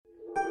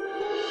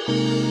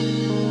Welcome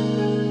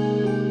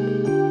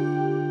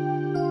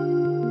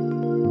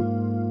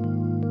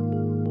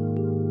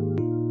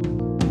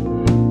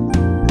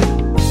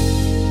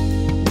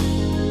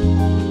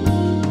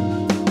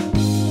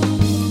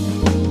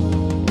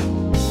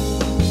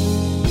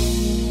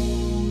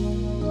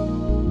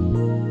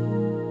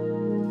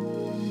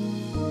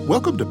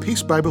to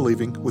Peace by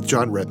Believing with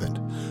Jon Redmond,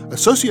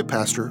 Associate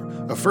Pastor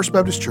of First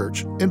Baptist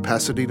Church in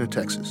Pasadena,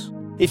 Texas.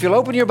 If you'll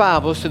open your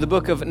Bibles to the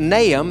book of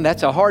Nahum,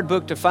 that's a hard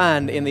book to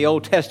find in the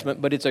Old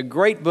Testament, but it's a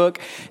great book,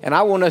 and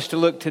I want us to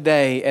look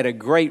today at a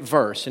great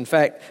verse. In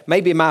fact,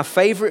 maybe my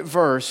favorite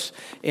verse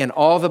in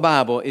all the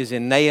Bible is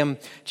in Nahum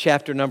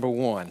chapter number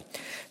 1.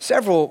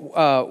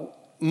 Several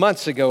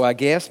months ago, I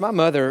guess, my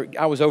mother,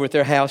 I was over at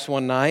their house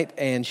one night,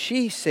 and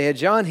she said,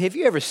 "John, have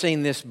you ever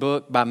seen this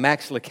book by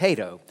Max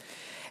Lucado?"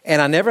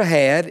 And I never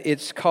had.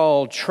 It's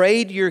called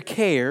Trade Your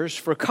Cares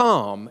for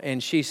Calm.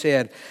 And she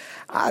said,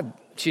 I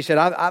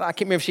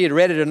can't remember if she had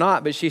read it or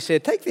not, but she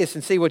said, take this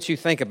and see what you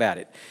think about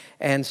it.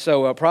 And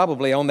so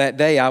probably on that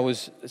day,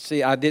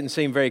 I didn't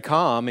seem very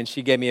calm, and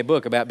she gave me a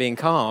book about being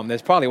calm.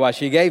 That's probably why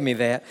she gave me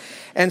that.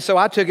 And so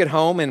I took it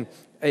home, and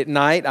at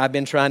night, I've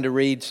been trying to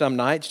read some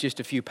nights just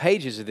a few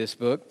pages of this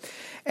book.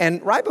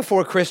 And right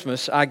before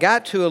Christmas, I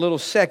got to a little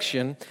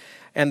section,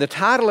 and the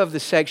title of the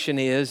section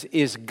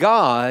is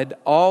God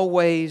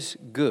Always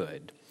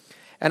Good?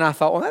 And I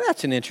thought, well,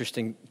 that's an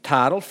interesting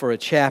title for a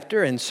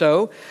chapter. And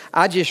so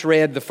I just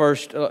read the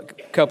first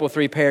couple,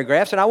 3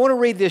 paragraphs. And I want to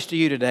read this to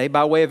you today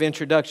by way of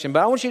introduction.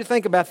 But I want you to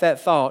think about that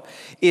thought.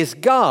 Is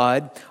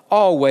God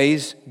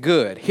always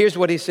good? Here's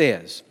what he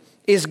says.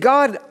 Is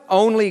God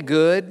only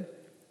good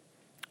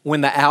when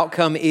the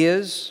outcome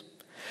is?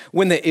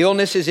 When the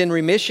illness is in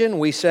remission,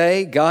 we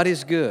say, God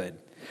is good.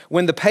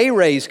 When the pay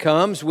raise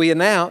comes, we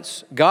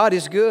announce, God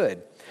is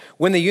good.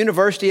 When the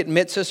university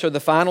admits us or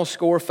the final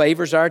score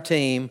favors our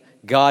team,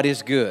 God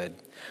is good.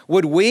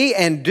 Would we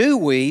and do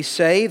we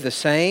say the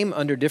same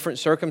under different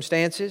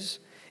circumstances?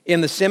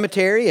 In the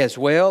cemetery as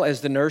well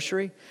as the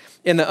nursery?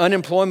 In the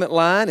unemployment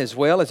line as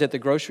well as at the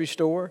grocery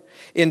store?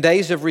 In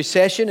days of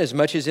recession as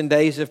much as in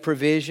days of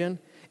provision?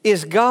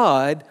 Is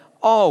God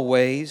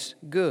always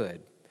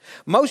good?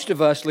 Most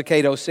of us,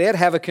 Lucado said,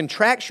 have a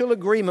contractual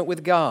agreement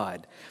with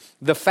God.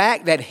 The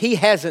fact that He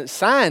hasn't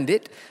signed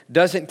it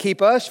doesn't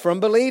keep us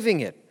from believing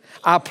it.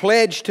 I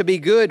pledge to be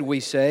good, we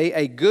say,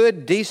 a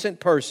good,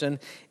 decent person,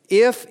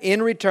 if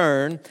in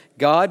return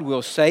God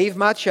will save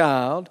my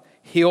child,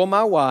 heal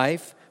my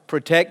wife,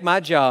 protect my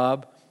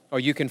job, or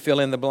you can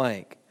fill in the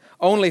blank.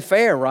 Only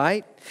fair,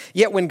 right?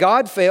 Yet when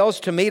God fails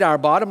to meet our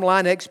bottom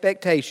line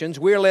expectations,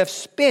 we're left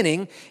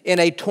spinning in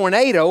a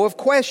tornado of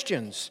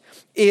questions.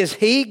 Is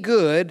He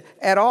good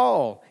at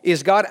all?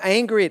 Is God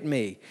angry at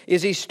me?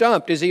 Is He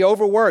stumped? Is He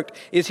overworked?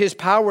 Is His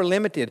power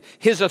limited?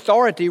 His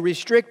authority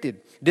restricted?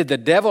 Did the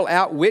devil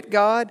outwit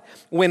God?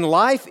 When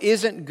life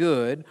isn't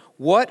good,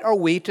 what are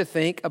we to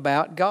think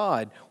about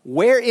God?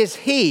 Where is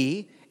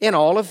He in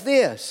all of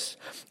this?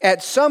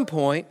 At some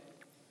point,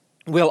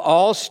 we'll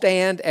all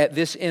stand at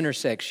this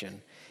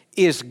intersection.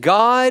 Is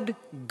God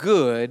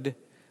good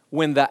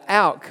when the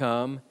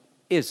outcome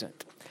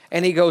isn't?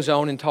 And he goes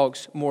on and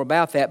talks more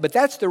about that. But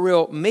that's the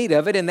real meat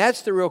of it, and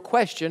that's the real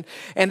question.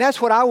 And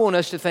that's what I want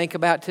us to think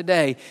about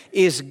today.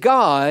 Is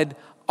God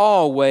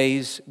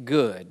always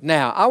good?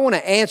 Now, I want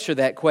to answer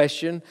that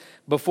question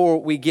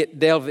before we get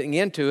delving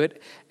into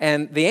it.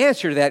 And the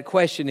answer to that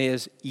question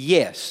is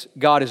yes,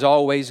 God is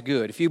always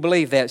good. If you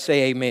believe that,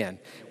 say amen.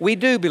 We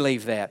do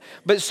believe that.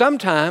 But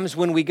sometimes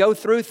when we go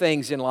through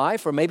things in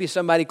life, or maybe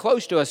somebody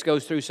close to us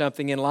goes through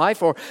something in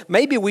life, or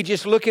maybe we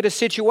just look at a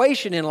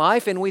situation in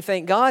life and we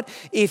think, God,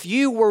 if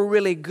you were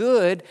really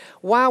good,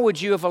 why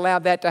would you have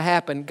allowed that to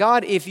happen?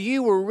 God, if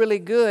you were really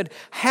good,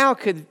 how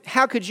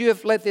could you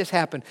have let this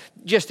happen?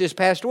 Just this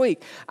past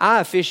week, I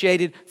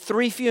officiated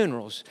 3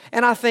 funerals,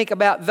 and I think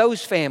about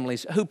those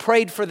families who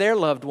prayed for their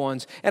loved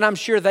ones, and I'm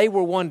sure they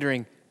were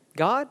wondering,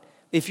 God,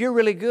 if you're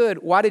really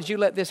good, why did you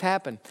let this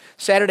happen?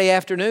 Saturday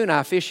afternoon, I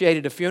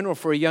officiated a funeral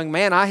for a young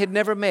man I had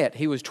never met.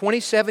 He was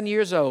 27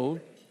 years old,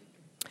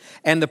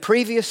 and the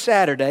previous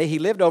Saturday, he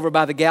lived over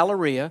by the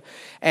Galleria,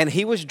 and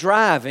he was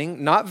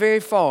driving, not very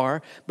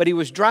far, but he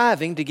was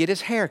driving to get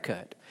his hair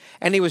cut.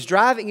 And he was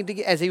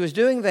driving, as he was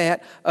doing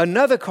that,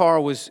 another car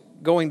was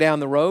going down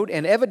the road,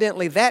 and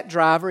evidently that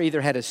driver either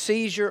had a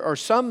seizure or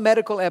some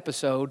medical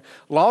episode,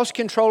 lost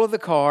control of the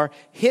car,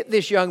 hit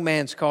this young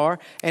man's car,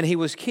 and he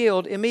was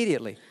killed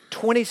immediately.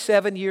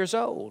 27 years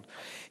old.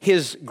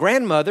 His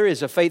grandmother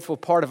is a faithful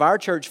part of our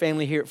church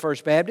family here at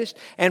First Baptist,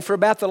 and for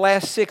about the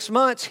last 6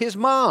 months, his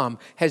mom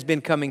has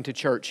been coming to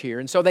church here.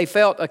 And so they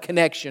felt a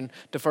connection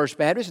to First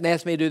Baptist and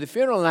asked me to do the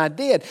funeral, and I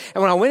did.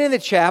 And when I went in the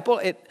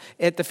chapel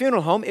at the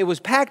funeral home, it was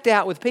packed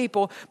out with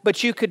people,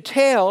 but you could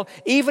tell,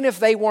 even if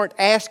they weren't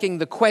asking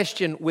the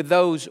question with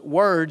those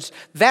words,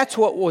 that's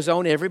what was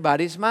on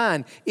everybody's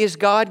mind. Is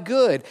God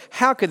good?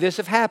 How could this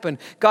have happened?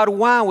 God,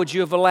 why would you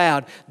have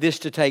allowed this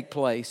to take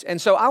place?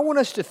 And so I want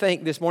us to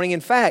think this morning,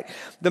 in fact,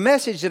 the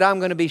message that I'm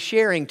going to be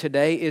sharing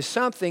today is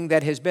something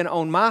that has been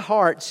on my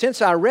heart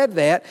since I read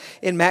that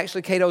in Max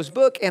Lucado's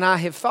book, and I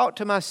have thought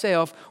to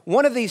myself,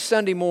 one of these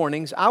Sunday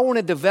mornings, I want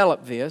to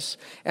develop this,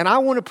 and I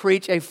want to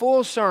preach a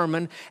full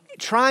sermon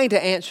trying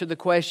to answer the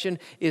question,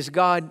 is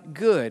God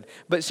good?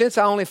 But since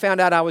I only found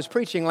out I was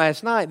preaching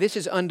last night, this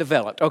is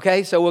undeveloped,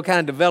 okay? So we'll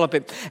kind of develop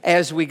it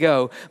as we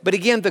go. But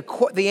again,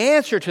 the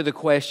answer to the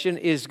question,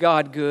 is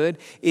God good,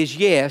 is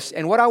yes.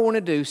 And what I want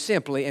to do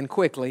simply and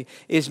quickly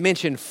is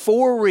mention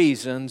 4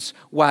 reasons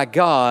why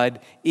God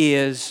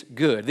is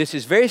good. This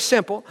is very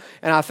simple,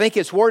 and I think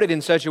it's worded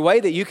in such a way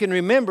that you can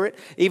remember it,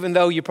 even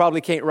though you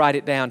probably can't write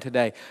it down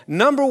today.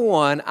 Number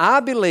 1, I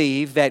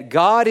believe that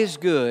God is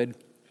good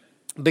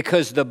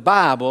because the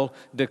Bible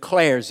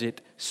declares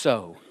it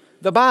so.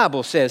 The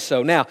Bible says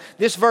so. Now,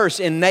 this verse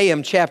in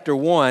Nahum chapter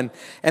 1,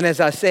 and as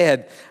I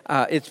said,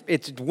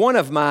 it's one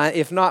of my,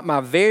 if not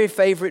my very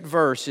favorite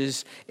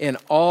verses in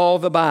all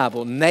the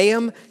Bible.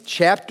 Nahum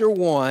chapter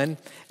 1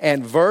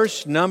 and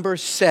verse number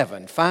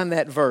 7. Find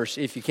that verse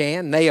if you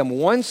can. Nahum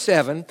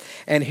 1:7,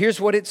 and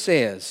here's what it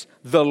says.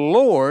 The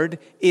Lord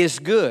is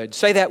good.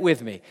 Say that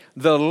with me.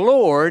 The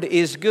Lord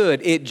is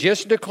good. It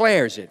just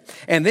declares it.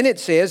 And then it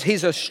says,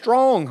 He's a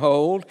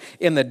stronghold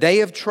in the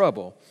day of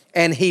trouble,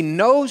 and He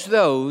knows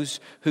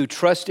those who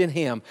trust in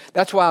Him.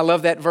 That's why I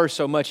love that verse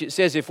so much. It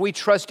says, if we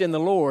trust in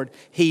the Lord,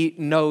 He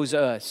knows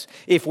us.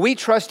 If we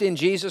trust in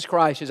Jesus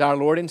Christ as our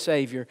Lord and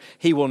Savior,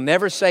 He will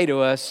never say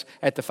to us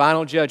at the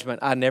final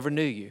judgment, I never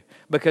knew you.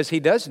 Because He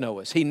does know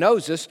us. He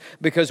knows us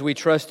because we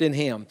trust in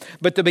Him.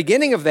 But the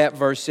beginning of that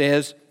verse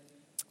says,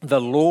 the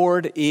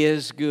Lord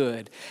is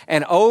good.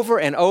 And over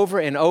and over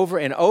and over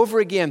and over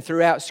again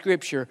throughout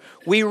Scripture,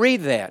 we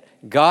read that.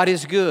 God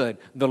is good.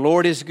 The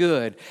Lord is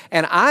good.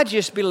 And I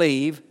just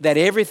believe that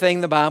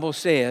everything the Bible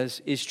says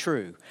is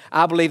true.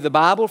 I believe the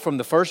Bible from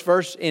the first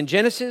verse in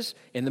Genesis,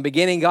 in the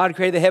beginning God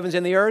created the heavens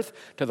and the earth,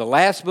 to the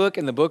last book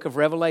in the book of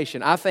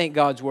Revelation. I think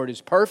God's Word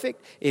is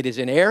perfect, it is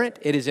inerrant,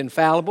 it is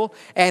infallible,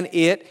 and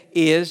it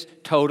is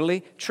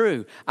totally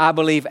true. I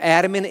believe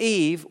Adam and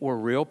Eve were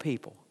real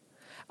people.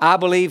 I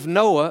believe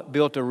Noah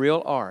built a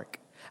real ark.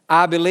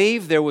 I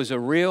believe there was a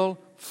real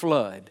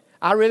flood.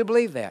 I really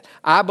believe that.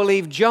 I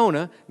believe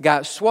Jonah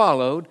got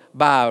swallowed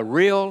by a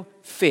real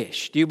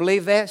fish. Do you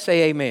believe that?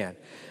 Say amen.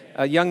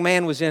 A young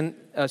man was in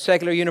a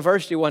secular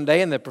university one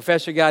day, and the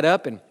professor got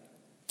up and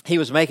he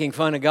was making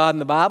fun of God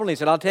and the Bible. And he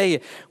said, I'll tell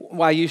you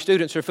why you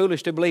students are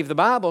foolish to believe the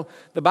Bible.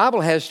 The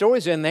Bible has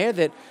stories in there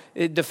that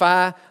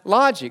defy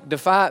logic,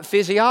 defy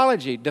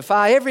physiology,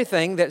 defy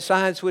everything that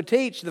science would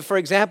teach. For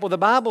example, the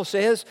Bible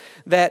says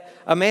that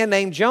a man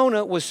named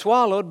Jonah was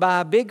swallowed by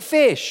a big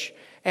fish.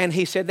 And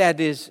he said that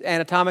is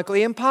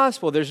anatomically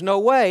impossible. There's no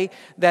way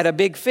that a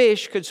big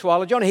fish could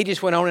swallow Jonah. He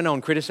just went on and on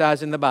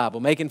criticizing the Bible,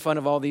 making fun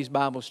of all these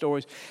Bible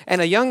stories.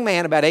 And a young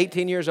man about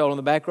 18 years old in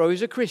the back row, he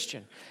was a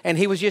Christian. And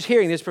he was just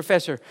hearing this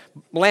professor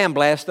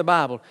lambaste the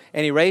Bible.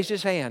 And he raised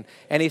his hand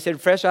and he said,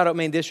 Professor, I don't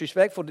mean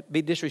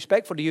be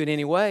disrespectful to you in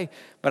any way,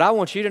 but I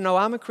want you to know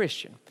I'm a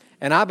Christian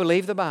and I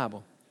believe the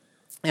Bible.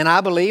 And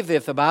I believe that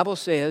if the Bible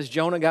says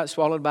Jonah got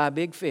swallowed by a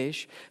big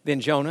fish, then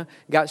Jonah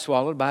got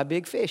swallowed by a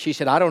big fish. He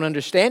said, I don't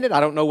understand it. I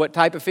don't know what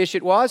type of fish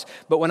it was.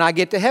 But when I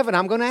get to heaven,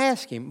 I'm going to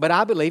ask him. But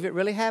I believe it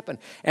really happened.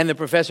 And the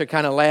professor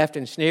kind of laughed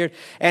and sneered.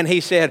 And he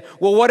said,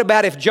 well, what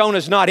about if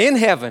Jonah's not in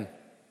heaven?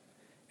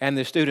 And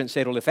the student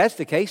said, well, if that's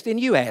the case, then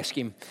you ask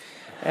him.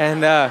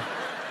 And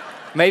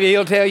maybe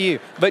he'll tell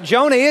you. But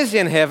Jonah is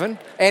in heaven,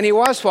 and he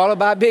was swallowed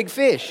by a big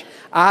fish.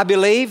 I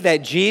believe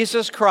that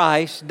Jesus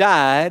Christ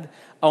died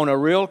on a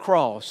real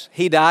cross.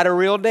 He died a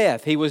real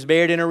death. He was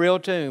buried in a real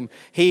tomb.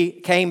 He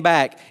came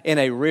back in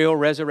a real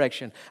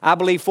resurrection. I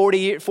believe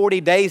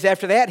 40 days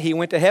after that, he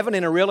went to heaven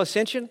in a real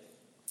ascension.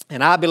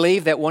 And I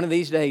believe that one of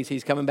these days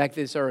he's coming back to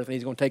this earth and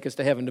he's going to take us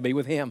to heaven to be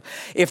with him.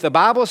 If the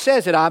Bible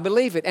says it, I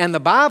believe it. And the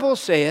Bible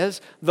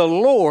says the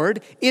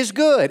Lord is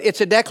good.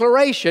 It's a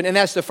declaration, and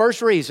that's the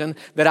first reason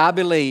that I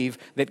believe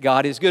that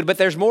God is good. But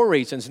there's more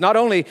reasons. Not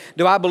only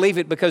do I believe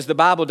it because the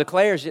Bible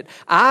declares it,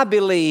 I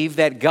believe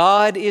that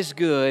God is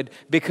good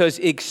because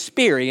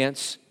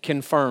experience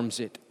confirms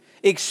it.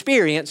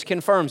 Experience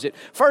confirms it.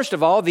 First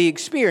of all, the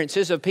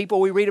experiences of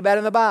people we read about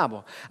in the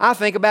Bible. I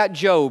think about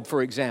Job,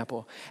 for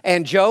example.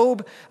 And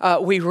Job,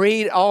 we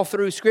read all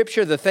through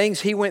Scripture the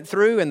things he went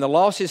through and the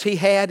losses he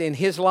had in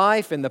his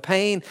life and the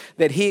pain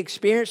that he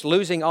experienced,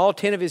 losing all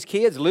 10 of his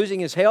kids, losing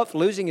his health,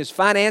 losing his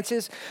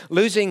finances,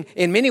 losing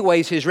in many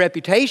ways his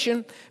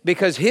reputation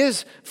because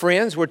his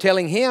friends were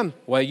telling him,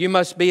 well, you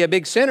must be a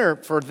big sinner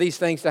for these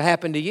things to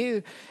happen to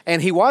you.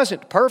 And he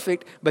wasn't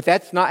perfect, but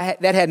that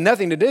had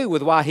nothing to do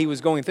with why he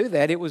was going through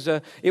that. It was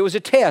a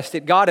test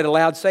that God had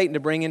allowed Satan to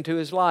bring into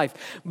his life.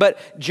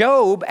 But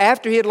Job,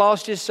 after he had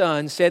lost his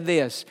son, said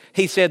this.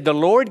 He said, the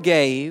Lord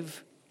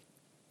gave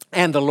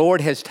and the Lord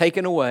has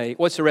taken away.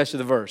 What's the rest of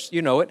the verse?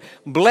 You know it.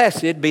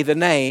 Blessed be the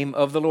name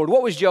of the Lord.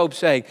 What was Job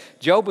saying?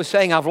 Job was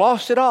saying, I've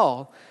lost it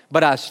all,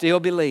 but I still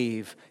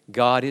believe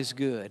God is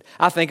good.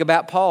 I think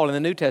about Paul in the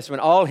New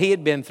Testament, all he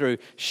had been through,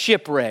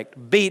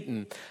 shipwrecked,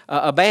 beaten,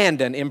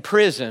 abandoned,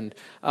 imprisoned,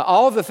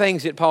 all the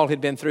things that Paul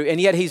had been through, and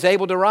yet he's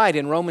able to write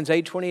in Romans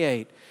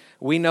 8:28,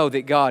 we know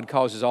that God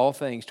causes all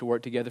things to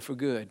work together for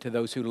good to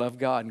those who love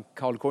God and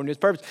called according to His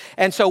purpose.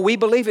 And so we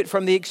believe it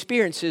from the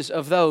experiences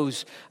of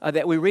those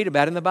that we read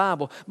about in the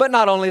Bible. But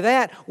not only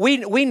that, we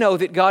know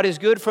that God is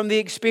good from the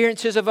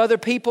experiences of other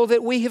people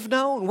that we have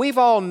known. We've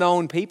all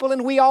known people,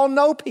 and we all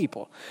know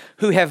people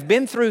who have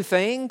been through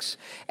things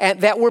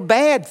and that were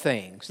bad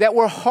things, that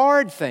were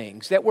hard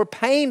things, that were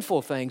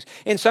painful things.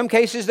 In some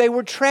cases, they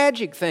were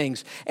tragic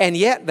things. And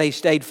yet they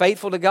stayed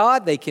faithful to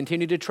God. They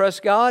continued to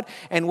trust God.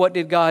 And what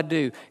did God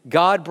do?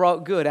 God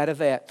brought good out of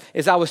that.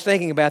 As I was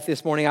thinking about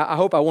this morning, I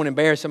hope I won't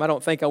embarrass them. I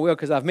don't think I will,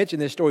 because I've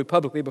mentioned this story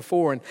publicly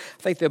before, and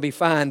I think they'll be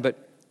fine.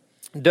 But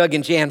Doug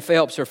and Jan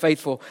Phelps are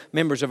faithful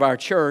members of our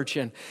church,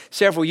 and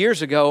several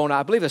years ago, on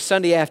I believe a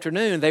Sunday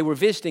afternoon, they were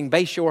visiting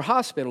Bayshore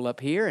Hospital up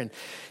here and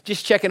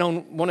just checking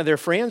on one of their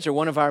friends or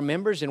one of our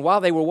members. And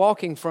while they were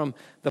walking from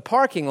the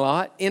parking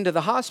lot into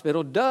the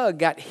hospital, Doug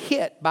got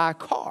hit by a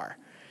car.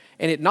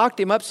 And it knocked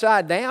him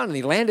upside down, and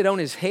he landed on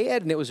his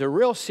head, and it was a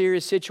real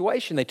serious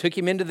situation. They took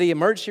him into the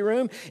emergency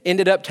room,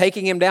 ended up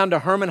taking him down to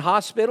Herman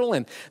Hospital,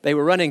 and they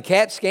were running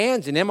CAT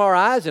scans and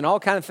MRIs and all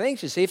kind of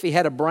things to see if he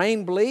had a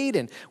brain bleed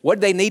and what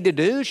did they need to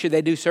do. Should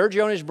they do surgery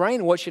on his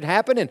brain? What should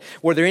happen? And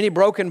were there any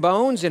broken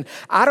bones? And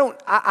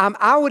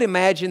I would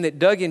imagine that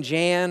Doug and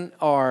Jan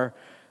are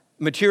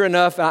mature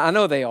enough, I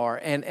know they are,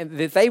 and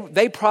that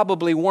they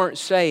probably weren't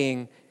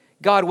saying,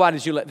 God, why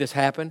did you let this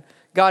happen?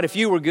 God, if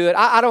you were good,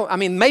 I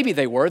mean, maybe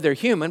they were. They're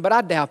human, but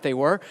I doubt they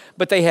were.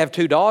 But they have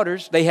 2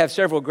 daughters. They have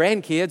several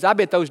grandkids. I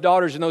bet those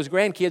daughters and those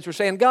grandkids were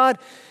saying, God,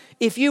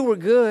 if you were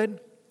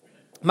good,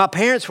 my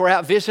parents were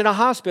out visiting a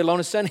hospital on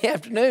a Sunday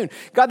afternoon.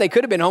 God, they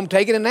could have been home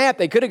taking a nap.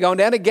 They could have gone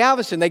down to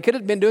Galveston. They could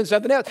have been doing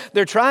something else.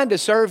 They're trying to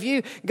serve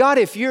you. God,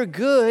 if you're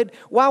good,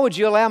 why would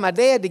you allow my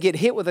dad to get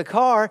hit with a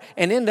car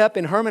and end up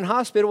in Herman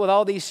Hospital with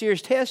all these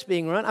serious tests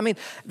being run? I mean,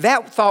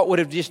 that thought would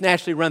have just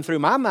naturally run through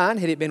my mind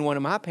had it been one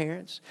of my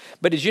parents.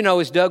 But as you know,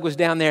 as Doug was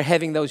down there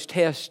having those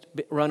tests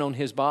run on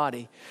his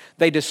body,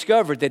 they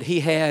discovered that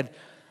he had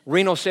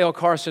renal cell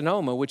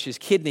carcinoma, which is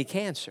kidney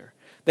cancer.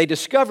 They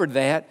discovered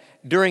that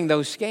during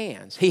those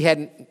scans. He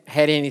hadn't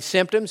had any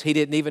symptoms. He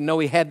didn't even know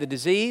he had the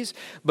disease.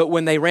 But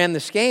when they ran the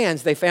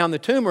scans, they found the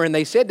tumor, and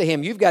they said to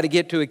him, you've got to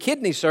get to a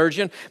kidney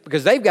surgeon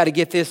because they've got to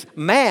get this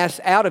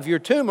mass out of your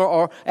tumor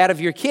or out of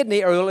your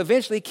kidney, or it'll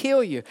eventually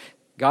kill you.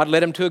 God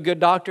led him to a good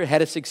doctor,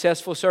 had a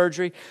successful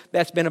surgery.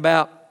 That's been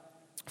about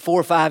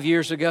 4 or 5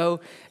 years ago,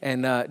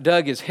 and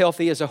Doug is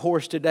healthy as a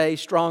horse today,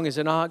 strong as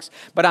an ox.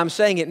 But I'm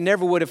saying it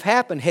never would have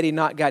happened had he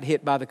not got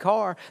hit by the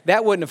car.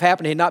 That wouldn't have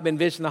happened had he not been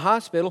visiting the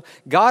hospital.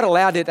 God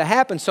allowed it to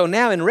happen. So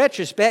now in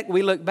retrospect,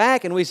 we look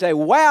back and we say,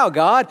 wow,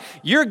 God,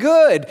 you're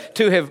good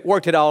to have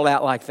worked it all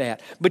out like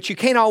that. But you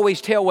can't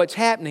always tell what's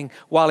happening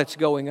while it's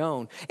going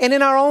on. And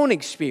in our own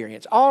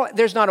experience,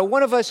 there's not a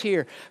one of us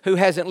here who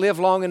hasn't lived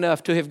long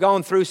enough to have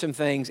gone through some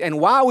things. And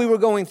while we were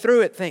going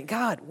through it, think,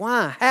 God,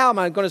 why? How am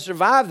I going to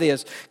survive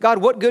this? God,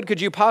 what good could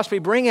you possibly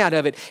bring out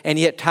of it? And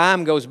yet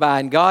time goes by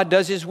and God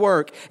does His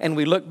work, and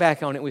we look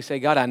back on it and we say,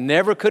 God, I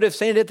never could have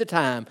seen it at the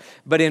time,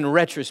 but in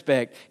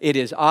retrospect, it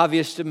is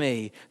obvious to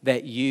me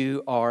that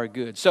you are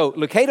good. So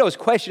Lucato's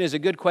question is a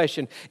good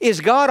question.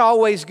 Is God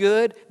always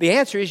good? The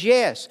answer is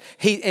yes.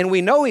 And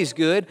we know He's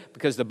good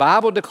because the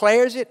Bible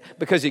declares it,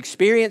 because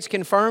experience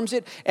confirms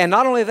it. And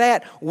not only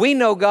that, we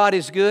know God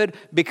is good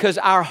because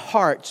our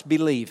hearts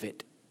believe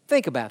it.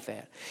 Think about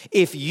that.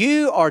 If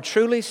you are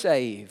truly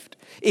saved,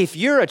 if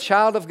you're a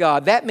child of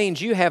God, that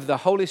means you have the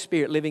Holy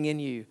Spirit living in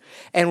you.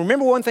 And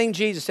remember one thing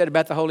Jesus said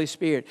about the Holy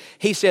Spirit.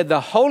 He said the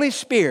Holy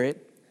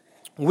Spirit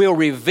will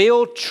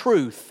reveal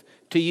truth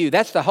to you.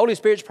 That's the Holy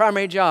Spirit's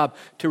primary job,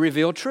 to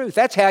reveal truth.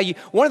 That's how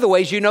one of the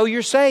ways you know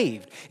you're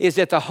saved is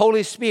that the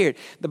Holy Spirit,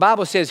 the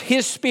Bible says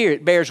His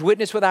Spirit bears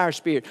witness with our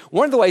spirit.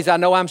 One of the ways I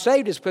know I'm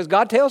saved is because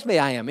God tells me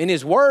I am, in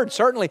His Word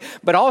certainly,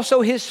 but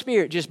also His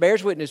Spirit just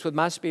bears witness with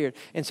my spirit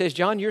and says,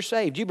 John, you're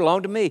saved. You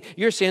belong to me.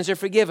 Your sins are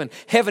forgiven.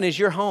 Heaven is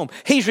your home.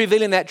 He's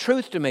revealing that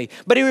truth to me,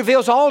 but He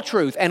reveals all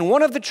truth. And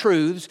one of the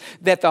truths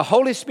that the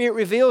Holy Spirit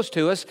reveals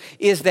to us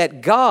is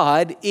that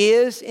God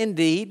is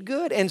indeed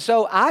good. And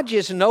so I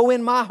just know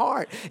in my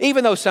heart,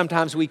 even though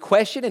sometimes we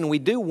question and we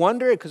do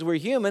wonder because we're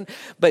human,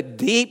 but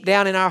deep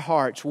down in our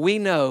hearts, we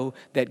know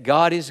that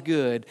God is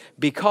good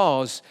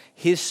because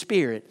His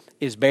Spirit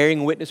is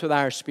bearing witness with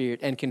our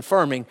spirit and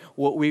confirming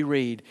what we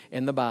read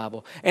in the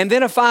Bible. And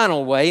then a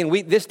final way, and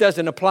this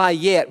doesn't apply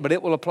yet, but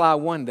it will apply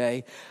one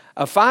day.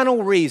 A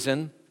final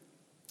reason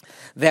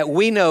that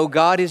we know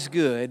God is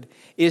good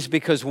is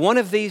because one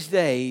of these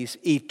days,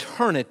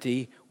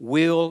 eternity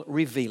will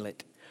reveal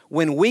it.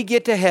 When we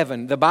get to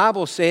heaven, the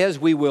Bible says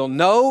we will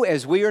know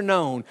as we are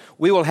known.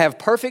 We will have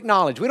perfect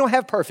knowledge. We don't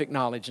have perfect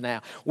knowledge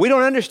now. We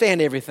don't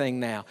understand everything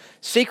now.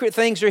 Secret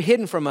things are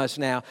hidden from us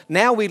now.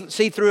 Now we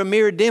see through a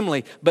mirror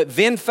dimly, but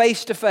then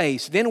face to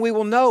face. Then we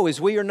will know as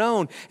we are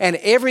known, and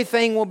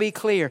everything will be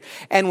clear.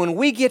 And when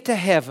we get to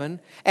heaven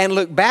and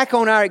look back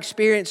on our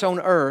experience on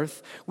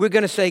earth, we're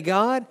going to say,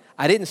 God,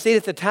 I didn't see it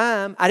at the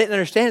time. I didn't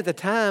understand it at the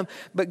time.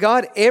 But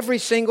God, every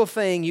single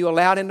thing you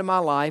allowed into my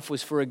life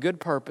was for a good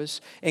purpose.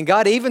 And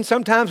God, even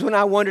sometimes when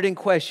I wondered and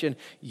questioned,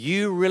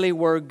 you really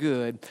were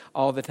good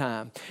all the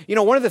time. You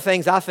know, one of the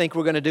things I think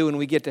we're going to do when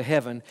we get to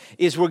heaven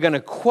is we're going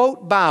to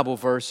quote Bible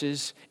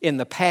verses in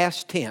the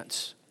past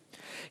tense.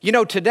 You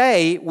know,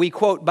 today we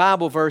quote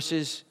Bible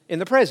verses in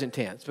the present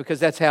tense because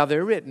that's how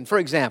they're written. For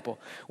example,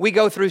 we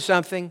go through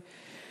something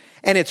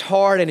and it's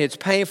hard and it's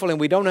painful and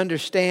we don't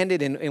understand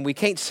it and we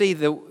can't see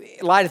the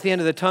light at the end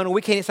of the tunnel.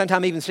 We can't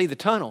sometimes even see the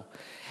tunnel.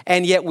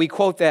 And yet we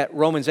quote that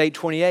Romans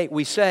 8:28.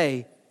 We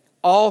say,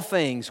 all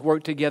things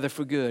work together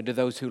for good to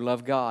those who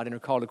love God and are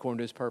called according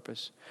to His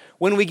purpose.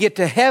 When we get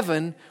to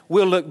heaven,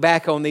 we'll look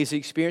back on these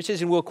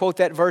experiences and we'll quote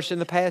that verse in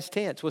the past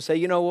tense. We'll say,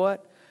 you know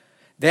what?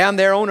 Down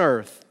there on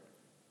earth,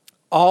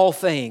 all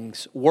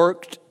things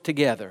worked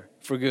together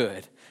for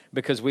good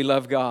because we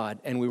love God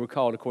and we were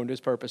called according to His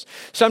purpose.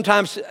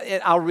 Sometimes,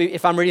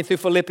 if I'm reading through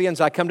Philippians,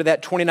 I come to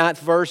that 29th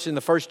verse in the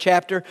first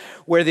chapter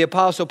where the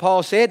Apostle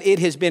Paul said, it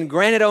has been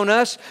granted on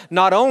us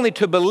not only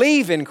to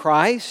believe in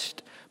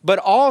Christ, but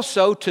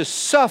also to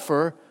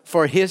suffer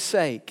for His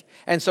sake.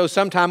 And so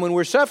sometime when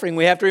we're suffering,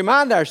 we have to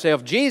remind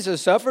ourselves,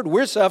 Jesus suffered,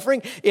 we're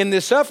suffering. In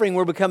this suffering,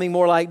 we're becoming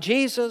more like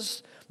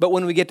Jesus. But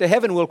when we get to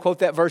heaven, we'll quote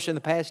that verse in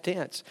the past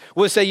tense.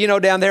 We'll say, you know,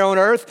 down there on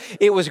earth,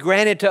 it was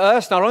granted to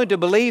us not only to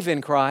believe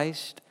in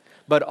Christ,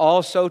 but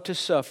also to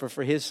suffer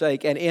for His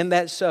sake. And in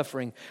that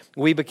suffering,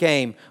 we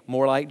became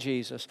more like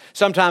Jesus.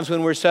 Sometimes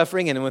when we're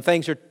suffering and when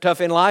things are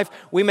tough in life,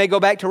 we may go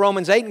back to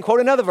Romans 8 and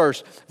quote another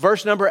verse,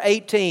 verse number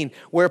 18,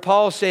 where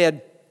Paul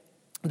said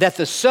that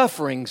the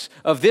sufferings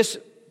of this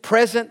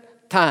present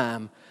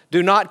time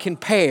do not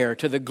compare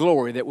to the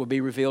glory that will be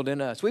revealed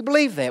in us. We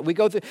believe that. We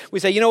go through, we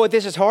say, you know what,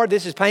 this is hard,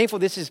 this is painful,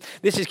 this is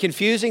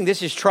confusing,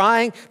 this is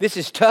trying, this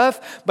is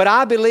tough, but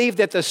I believe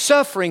that the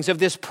sufferings of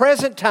this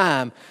present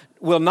time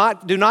do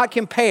not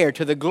compare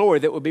to the glory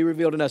that will be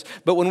revealed in us.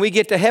 But when we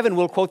get to heaven,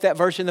 we'll quote that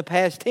verse in the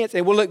past tense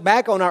and we'll look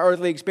back on our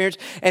earthly experience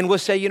and we'll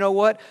say, you know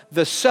what?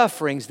 The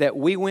sufferings that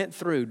we went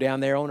through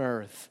down there on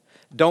earth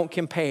don't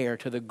compare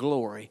to the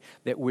glory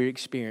that we're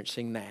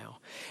experiencing now.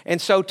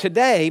 And so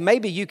today,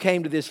 maybe you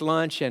came to this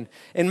lunch and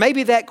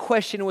maybe that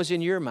question was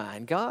in your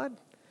mind. God,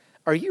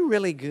 are you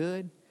really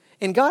good?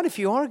 And God, if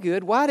you are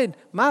good, why did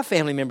my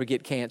family member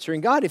get cancer?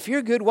 And God, if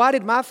you're good, why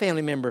did my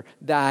family member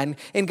die?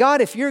 And God,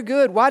 if you're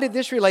good, why did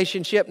this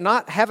relationship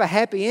not have a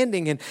happy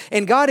ending?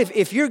 And God,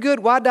 if you're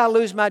good, why did I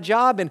lose my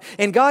job?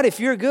 And God, if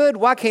you're good,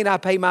 why can't I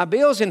pay my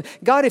bills? And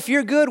God, if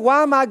you're good,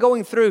 why am I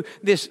going through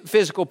this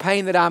physical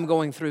pain that I'm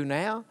going through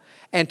now?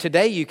 And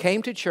today you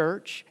came to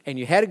church and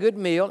you had a good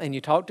meal and you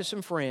talked to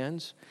some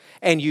friends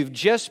and you've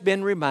just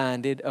been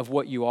reminded of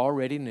what you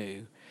already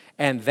knew.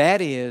 And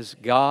that is,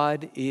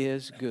 God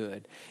is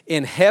good.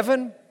 In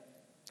heaven,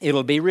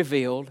 it'll be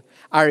revealed.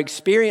 Our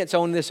experience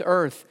on this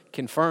earth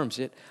confirms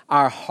it.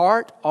 Our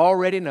heart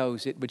already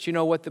knows it. But you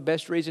know what the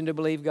best reason to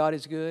believe God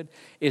is good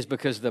is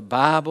because the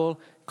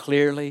Bible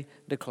clearly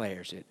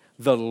declares it.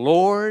 The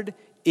Lord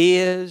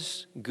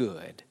is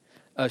good,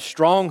 a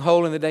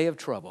stronghold in the day of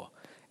trouble,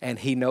 and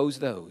He knows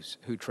those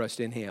who trust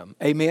in Him.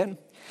 Amen?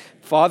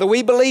 Father,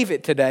 we believe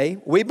it today.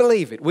 We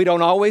believe it. We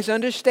don't always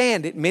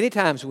understand it. Many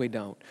times we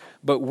don't.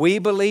 But we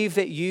believe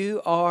that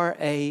you are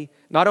a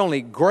not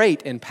only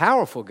great and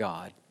powerful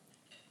God,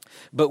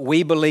 but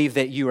we believe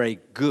that you are a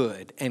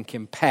good and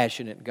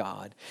compassionate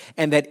God.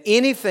 And that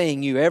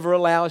anything you ever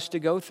allow us to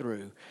go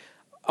through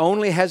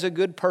only has a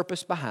good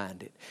purpose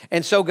behind it.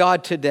 And so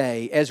God,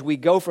 today, as we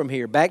go from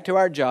here, back to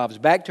our jobs,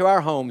 back to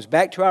our homes,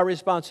 back to our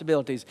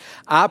responsibilities,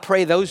 I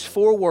pray those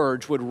 4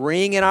 words would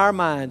ring in our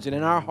minds and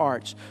in our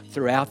hearts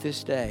throughout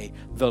this day.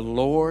 The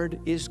Lord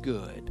is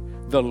good.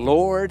 The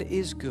Lord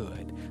is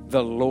good.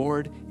 The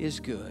Lord is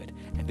good.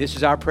 And this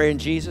is our prayer in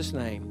Jesus'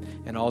 name.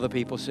 And all the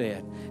people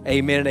said,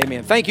 amen and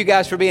amen. Thank you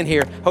guys for being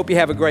here. Hope you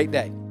have a great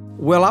day.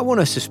 Well, I want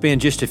us to spend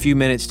just a few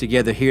minutes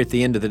together here at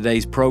the end of the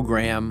day's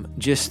program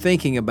just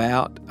thinking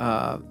about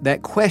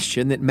that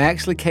question that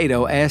Max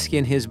Lucado asked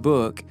in his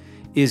book,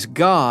 is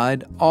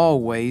God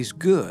always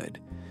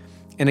good?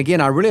 And again,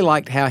 I really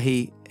liked how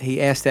he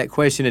asked that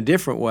question a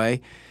different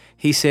way.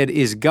 He said,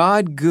 is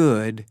God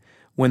good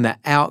when the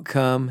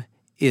outcome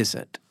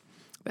isn't?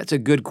 That's a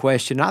good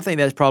question. I think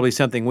that's probably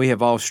something we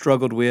have all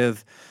struggled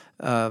with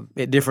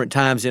at different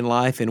times in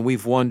life, and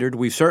we've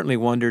certainly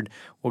wondered,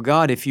 well,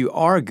 God, if you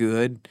are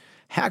good,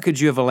 how could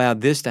you have allowed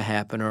this to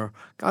happen? Or,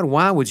 God,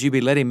 why would you be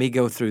letting me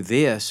go through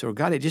this? Or,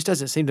 God, it just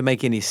doesn't seem to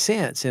make any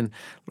sense. And,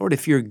 Lord,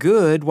 if you're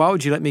good, why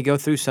would you let me go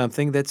through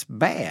something that's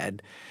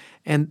bad?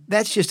 And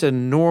that's just a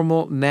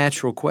normal,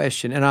 natural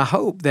question. And I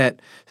hope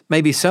that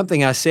maybe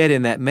something I said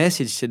in that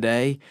message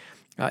today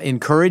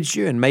encouraged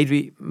you and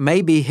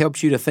maybe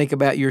helped you to think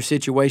about your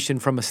situation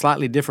from a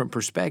slightly different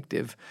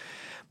perspective.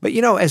 But,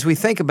 as we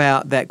think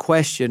about that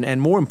question,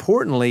 and more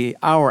importantly,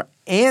 our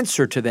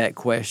answer to that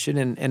question,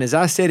 and as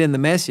I said in the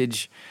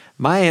message,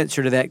 my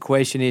answer to that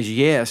question is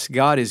yes,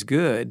 God is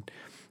good,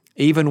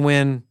 even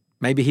when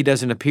maybe He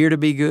doesn't appear to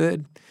be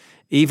good,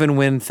 even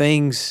when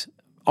things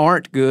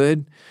aren't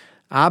good.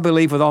 I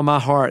believe with all my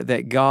heart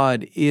that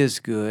God is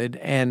good,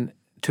 and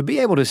to be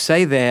able to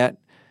say that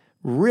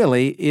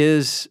really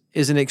is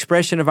an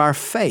expression of our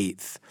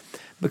faith.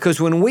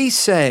 Because when we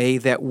say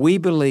that we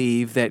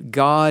believe that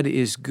God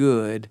is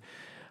good,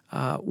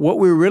 what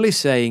we're really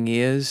saying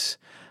is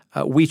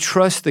we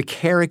trust the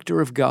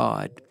character of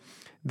God,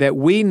 that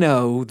we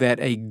know that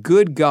a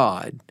good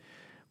God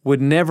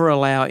would never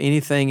allow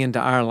anything into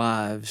our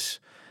lives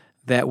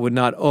that would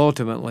not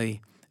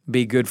ultimately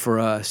be good for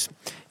us.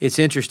 It's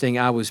interesting,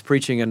 I was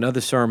preaching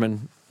another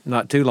sermon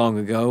not too long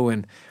ago,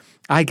 and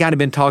I kind of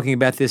been talking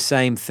about this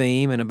same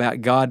theme and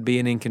about God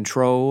being in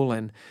control,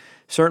 and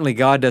certainly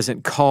God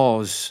doesn't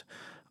cause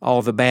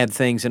all the bad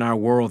things in our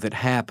world that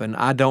happen.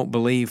 I don't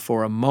believe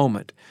for a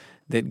moment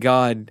that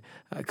God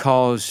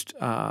caused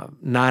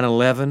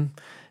 9/11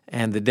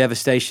 and the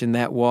devastation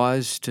that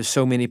was to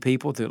so many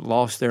people that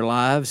lost their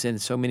lives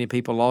and so many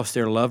people lost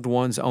their loved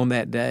ones on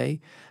that day.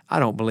 I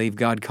don't believe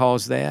God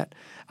caused that.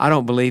 I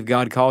don't believe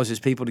God causes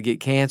people to get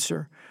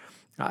cancer.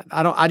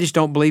 I just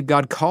don't believe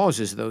God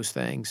causes those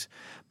things.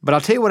 But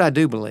I'll tell you what I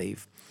do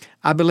believe.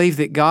 I believe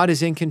that God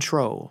is in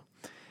control.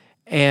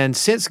 And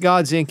since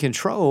God's in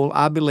control,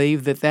 I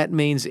believe that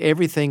means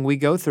everything we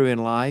go through in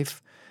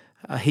life,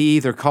 He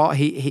either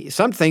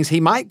some things He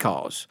might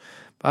cause.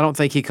 I don't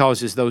think He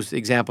causes those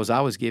examples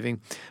I was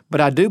giving, but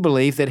I do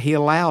believe that He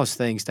allows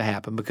things to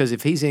happen because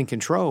if He's in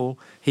control,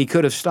 He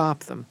could have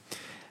stopped them.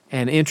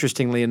 And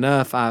interestingly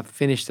enough, I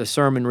finished a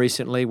sermon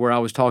recently where I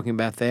was talking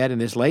about that, and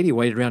this lady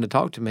waited around to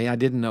talk to me. I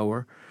didn't know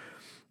her.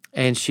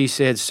 And she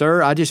said,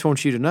 "Sir, I just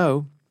want you to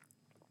know,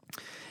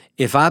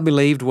 if I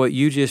believed what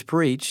you just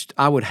preached,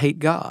 I would hate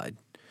God."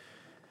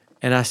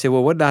 And I said,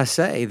 "Well, what did I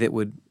say that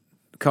would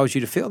cause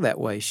you to feel that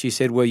way?" She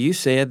said, "Well, you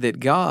said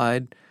that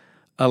God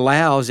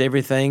allows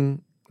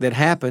everything that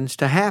happens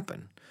to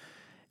happen."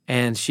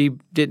 And she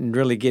didn't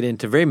really get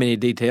into very many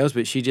details,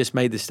 but she just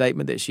made the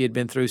statement that she had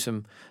been through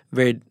some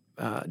very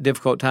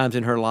difficult times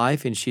in her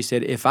life. And she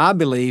said, if I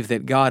believed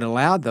that God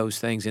allowed those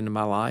things into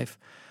my life,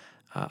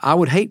 I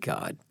would hate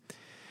God.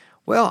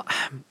 Well,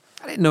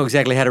 I didn't know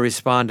exactly how to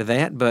respond to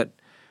that, but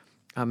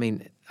I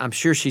mean, I'm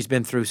sure she's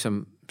been through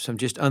some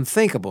just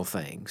unthinkable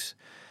things.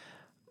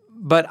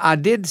 But I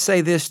did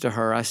say this to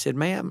her. I said,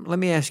 "Ma'am, let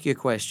me ask you a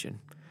question.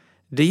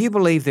 Do you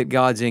believe that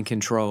God's in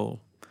control?"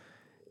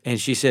 And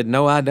she said,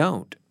 "No, I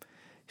don't."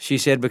 She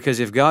said,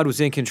 "Because if God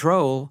was in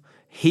control,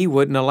 He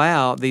wouldn't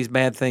allow these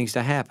bad things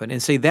to happen."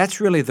 And see, that's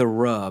really the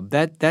rub.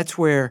 That's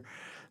where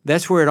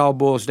it all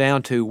boils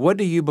down to. What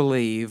do you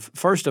believe,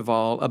 first of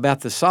all, about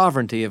the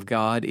sovereignty of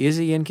God? Is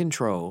He in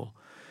control?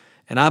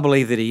 And I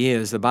believe that He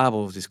is. The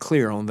Bible is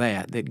clear on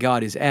that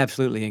God is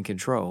absolutely in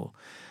control.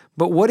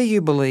 But what do you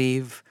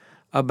believe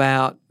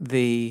about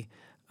the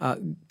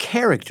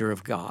character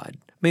of God?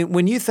 I mean,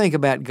 when you think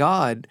about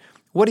God,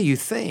 what do you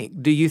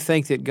think? Do you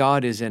think that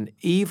God is an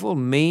evil,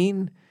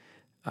 mean,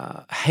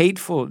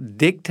 hateful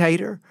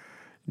dictator?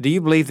 Do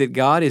you believe that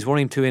God is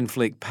wanting to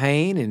inflict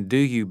pain and do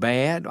you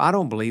bad? I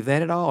don't believe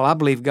that at all. I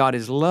believe God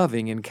is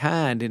loving and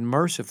kind and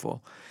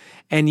merciful.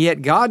 And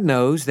yet God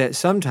knows that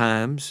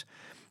sometimes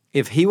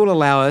if He will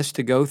allow us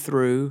to go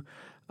through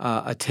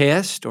a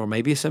test or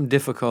maybe some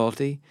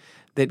difficulty,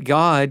 that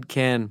God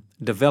can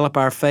develop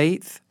our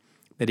faith,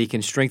 that He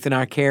can strengthen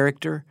our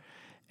character,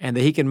 and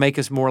that He can make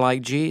us more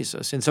like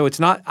Jesus. And so it's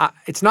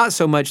not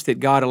so much that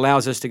God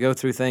allows us to go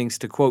through things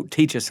to, quote,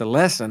 teach us a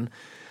lesson.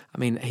 I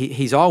mean,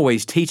 He's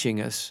always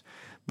teaching us.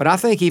 But I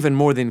think even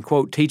more than,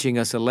 quote, teaching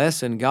us a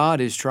lesson, God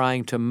is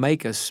trying to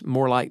make us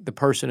more like the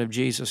person of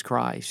Jesus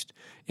Christ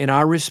in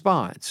our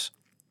response,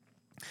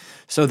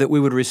 so that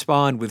we would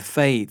respond with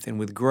faith and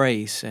with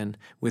grace and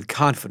with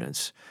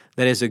confidence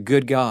that as a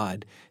good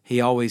God, He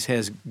always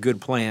has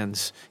good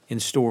plans in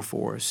store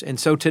for us. And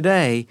so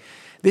today,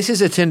 this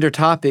is a tender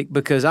topic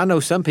because I know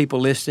some people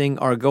listening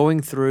are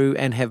going through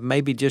and have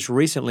maybe just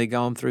recently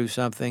gone through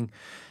something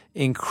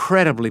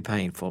incredibly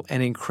painful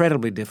and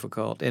incredibly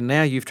difficult. And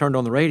now you've turned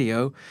on the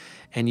radio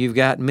and you've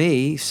got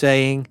me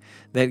saying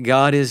that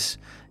God is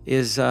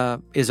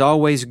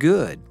always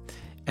good.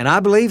 And I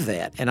believe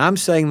that. And I'm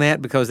saying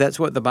that because that's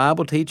what the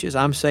Bible teaches.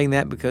 I'm saying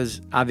that because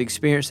I've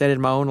experienced that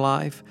in my own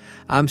life.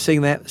 I'm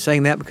saying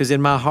that because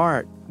in my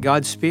heart,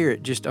 God's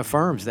Spirit just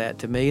affirms that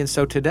to me. And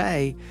so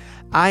today,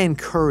 I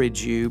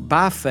encourage you,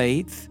 by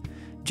faith,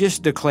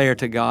 just declare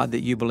to God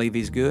that you believe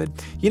He's good.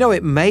 You know,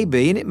 it may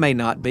be, and it may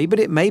not be, but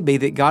it may be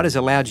that God has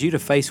allowed you to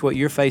face what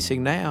you're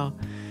facing now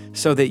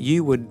so that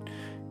you would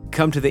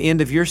come to the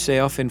end of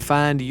yourself and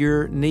find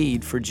your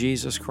need for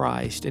Jesus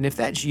Christ. And if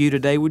that's you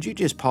today, would you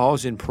just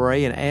pause and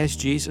pray and ask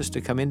Jesus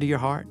to come into your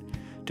heart,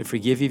 to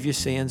forgive you of your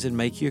sins and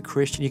make you a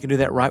Christian? You can do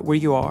that right where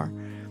you are.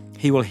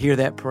 He will hear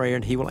that prayer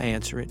and He will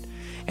answer it.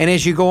 And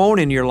as you go on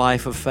in your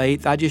life of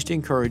faith, I just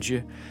encourage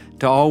you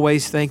to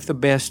always think the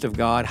best of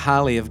God,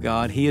 highly of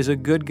God. He is a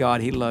good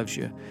God. He loves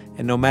you.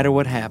 And no matter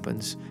what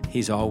happens,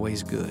 He's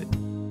always good.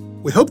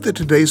 We hope that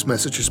today's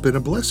message has been a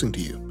blessing to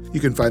you.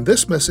 You can find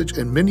this message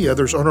and many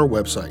others on our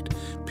website,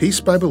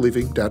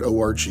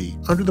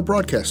 peacebybelieving.org, under the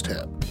Broadcast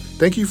tab.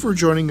 Thank you for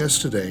joining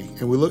us today,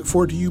 and we look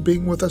forward to you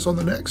being with us on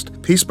the next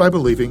Peace by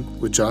Believing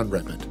with Jon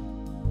Redmond.